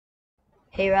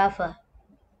Hey Rafa.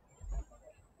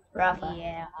 Rafa,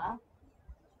 Yeah.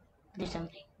 do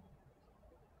something.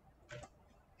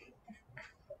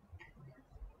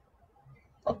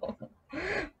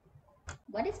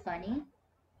 What is funny?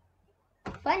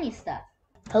 Funny stuff.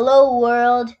 Hello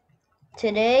world.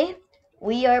 Today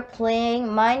we are playing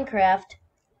Minecraft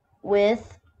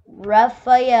with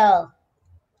Raphael.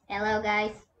 Hello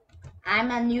guys. I'm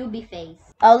a newbie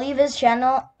face. I'll leave his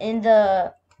channel in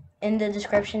the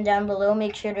description down below.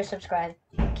 Make sure to subscribe.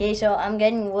 Okay, so I'm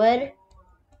getting wood.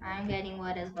 I'm getting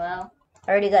wood as well.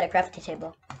 I already got a crafting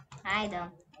table. I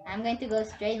don't. I'm going to go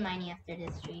straight mining after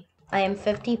this tree. I am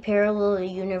 50 parallel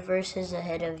universes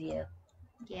ahead of you.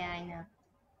 Yeah, I know.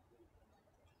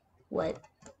 What?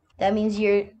 That means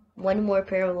you're one more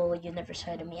parallel universe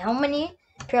ahead of me. How many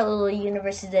parallel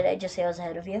universes did I just say I was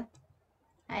ahead of you?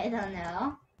 I don't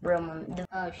know. Bro,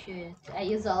 Oh shoot. I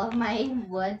used all of my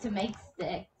wood to make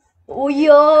sticks. oh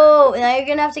yo! Now you're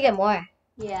gonna have to get more.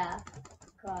 Yeah.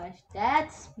 Gosh,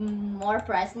 that's more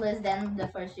priceless than the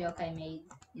first joke I made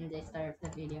in the start of the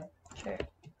video. Sure.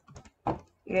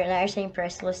 You're now saying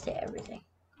priceless to everything.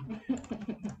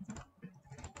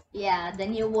 Yeah, the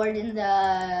new word in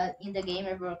the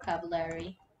gamer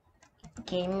vocabulary.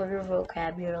 Gamer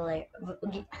vocabulary.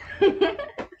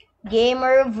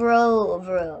 Gamer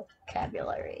vocabulary.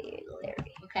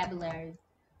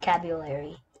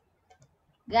 Vocabulary.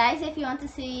 Guys, if you want to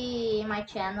see my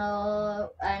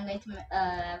channel, I'm going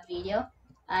to video.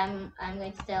 I'm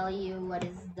going to tell you what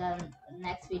is the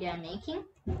next video I'm making,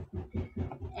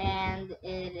 and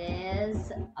it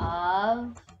is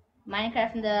of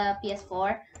Minecraft in the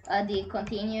PS4. The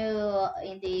continue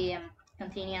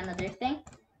another thing.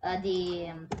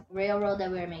 The railroad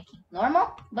that we're making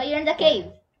normal, but you're in the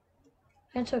cave.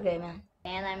 It's okay, man.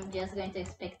 And I'm just going to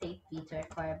spectate Peter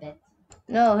for a bit.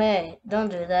 No, hey, don't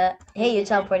do that. Hey, you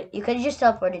teleported. You could have just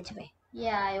teleported to me.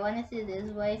 Yeah, I wanted to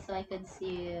this way so I could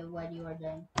see what you were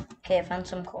doing. Okay, I found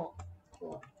some coal.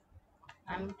 Cool.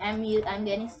 I'm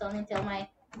getting stone until my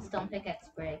stone pickaxe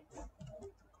breaks.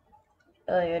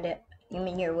 Oh, you're dead. You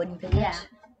mean your wooden pickaxe? Yeah.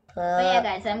 But yeah,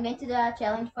 guys, I'm going to do a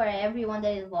challenge for everyone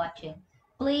that is watching.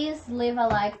 Please leave a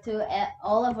like to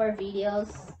all of our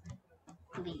videos.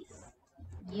 Please.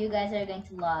 You guys are going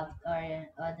to love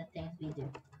the things we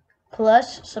do.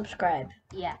 Plus, subscribe.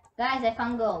 Yeah. Guys, I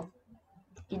found gold.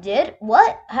 You did?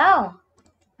 What? How?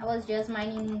 I was just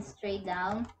mining straight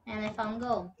down and I found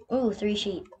gold. Ooh, 3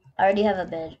 sheep. I already have a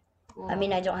bed. Cool. I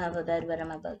mean, I don't have a bed, but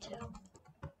I'm about to.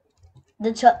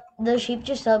 The sheep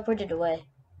just teleported away.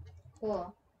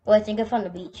 Cool. Oh, I think I found the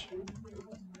beach.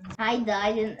 I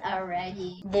died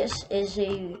already. This is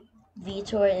a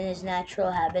Vitor in his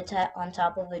natural habitat on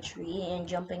top of a tree and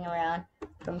jumping around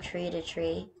from tree to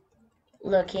tree,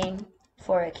 looking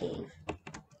for a cave.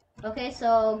 Okay,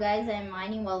 so guys, I'm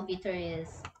mining while Vitor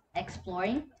is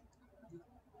exploring.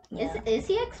 Yeah. Is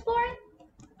he exploring?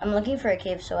 I'm looking for a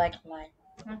cave so I can mine.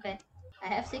 Okay. I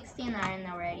have 16 iron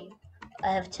already.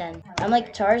 I have 10. I'm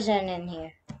like Tarzan in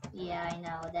here. Yeah, I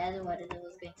know. That's what I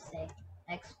was going to say.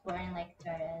 Exploring like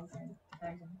Tarzan.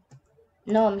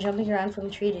 No, I'm jumping around from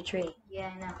tree to tree.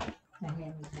 Yeah, I know.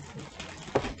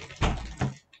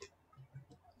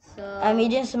 So I'm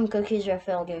eating some cookies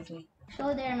Raphael gave me.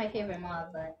 Actually, they're my favorite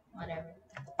mob, but whatever.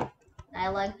 I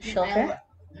like Shulker?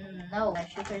 No,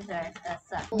 shooters are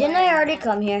suck. Didn't I already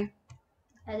come here?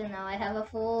 I don't know. I have a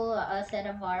full set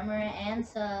of armor and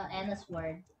a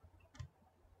sword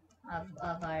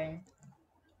of iron.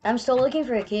 I'm still looking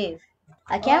for a cave.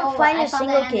 I can't find a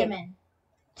single cave.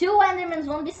 Two Endermans,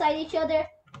 one beside each other,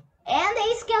 and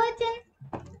a skeleton.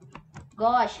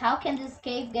 Gosh, how can this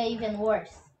cave get even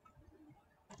worse?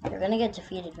 You're gonna get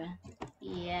defeated, man.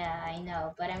 Yeah, I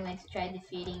know, but I'm going to try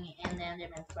defeating an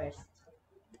Enderman first.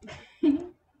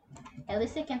 At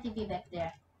least I can't TP back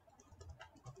there.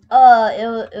 It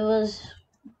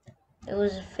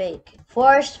was a fake.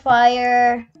 Forest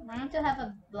fire. I'm going to have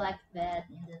a black bed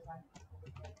in this one.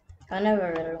 I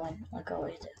never really won, like I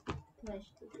always do.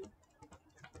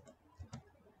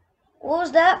 What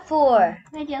was that for?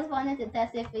 I just wanted to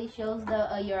test if it shows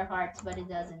the your hearts, but it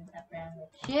doesn't apparently.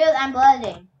 Shoot, I'm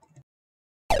blooding.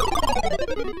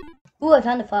 Ooh, I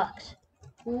found a fox.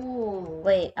 Ooh.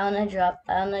 Wait, I'm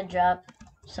gonna drop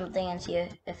something and see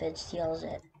if it steals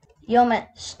it. Yo, man,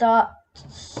 stop.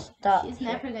 She's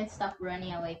never going to stop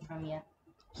running away from you.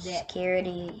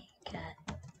 Scaredy cat.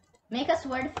 Make a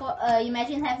sword for.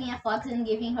 Imagine having a fox and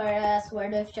giving her a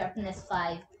sword of sharpness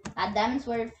 5. A diamond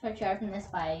sword for sharpness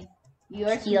 5.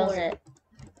 Your steals sword. it.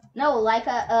 No, like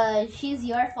she's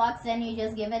your fox, and you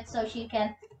just give it so she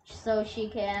can,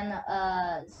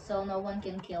 so no one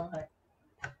can kill her.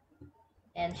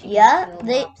 And she yeah,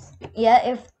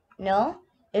 if No,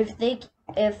 if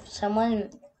someone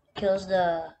kills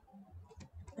the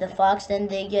fox, then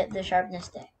they get the sharpness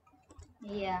tag.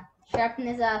 Yeah,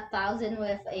 sharpness 1,000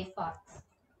 with a fox.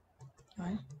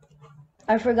 What?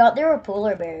 I forgot there were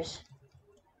polar bears.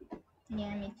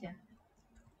 Yeah, me too.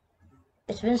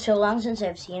 It's been so long since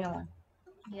I've seen one.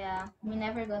 Yeah, we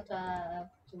never go to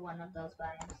one of those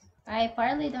biomes. I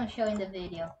partly don't show in the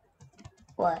video.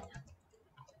 What?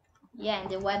 Yeah, in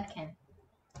the webcam.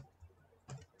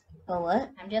 Oh, what?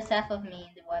 I'm just half of me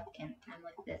in the webcam. I'm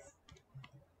like this.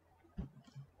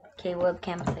 Okay,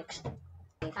 webcam fixed.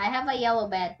 I have a yellow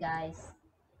bed, guys.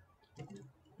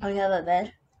 Oh, you have a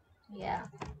bed? Yeah.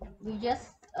 We just...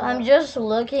 I'm just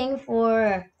looking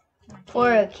for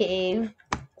a cave.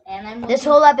 And I'm This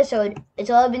whole episode, it's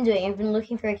all I've been doing. I've been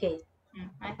looking for a cave.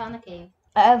 I found a cave.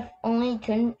 I have only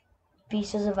 2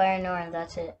 pieces of iron ore, and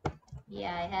that's it.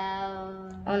 Yeah, I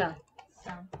have... Oh, no.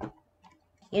 Some.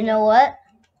 You know what?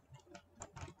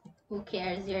 Who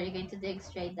cares? You're going to dig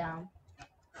straight down.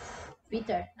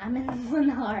 Peter, I'm in one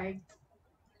heart.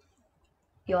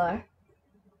 You are?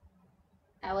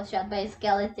 I was shot by a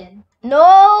skeleton.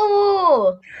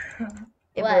 No!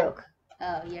 It What? broke.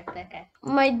 Oh, your pickaxe.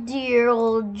 My dear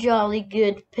old jolly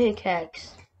good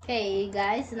pickaxe. Okay,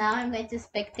 guys, now I'm going to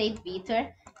spectate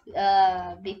Peter.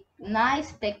 Not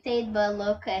spectate, but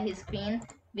look at his screen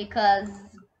because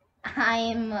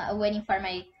I'm waiting for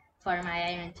my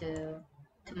iron to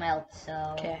melt.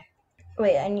 So. Okay.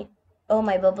 Wait, I need. Oh,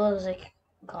 my bubble is like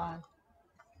gone.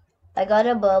 I got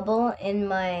a bubble in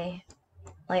my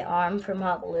arm from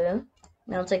hot glue.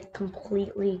 Now it's like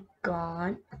completely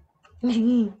gone.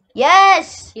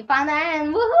 Yes! You found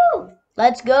iron! Woohoo!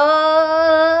 Let's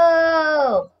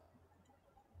go!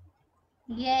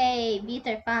 Yay!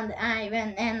 Peter found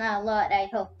iron and a lot. I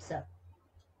hope so.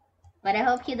 But I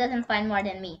hope he doesn't find more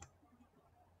than me.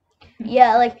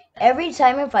 Yeah, like every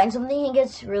time I find something, he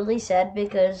gets really sad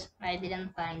because I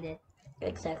didn't find it.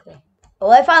 Exactly. Oh,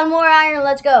 I found more iron.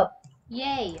 Let's go.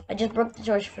 Yay! I just broke the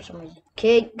torch for some reason.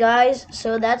 Okay, guys,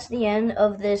 so that's the end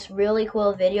of this really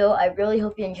cool video. I really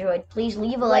hope you enjoyed. Please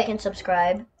leave a like and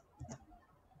subscribe.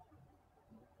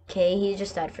 Okay, he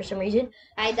just died for some reason.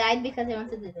 I died because I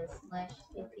wanted to do this.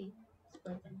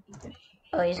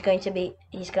 Oh, he's going to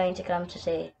come to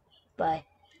say bye.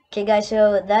 Okay, guys,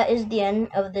 so that is the end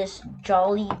of this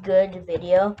jolly good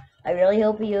video. I really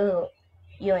hope you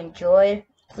enjoyed.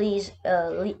 Please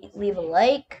leave a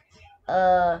like.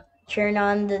 Turn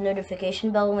on the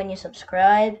notification bell when you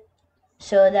subscribe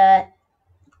so that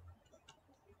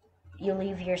you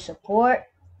leave your support.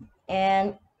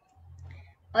 And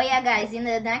oh yeah, guys, in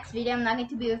the next video I'm not going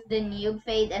to be with the noob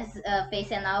face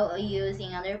and now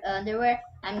using underwear.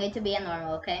 I'm going to be a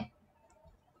normal, okay?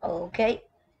 Okay,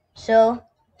 so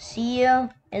see you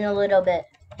in a little bit,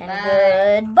 and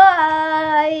Bye.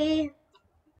 goodbye.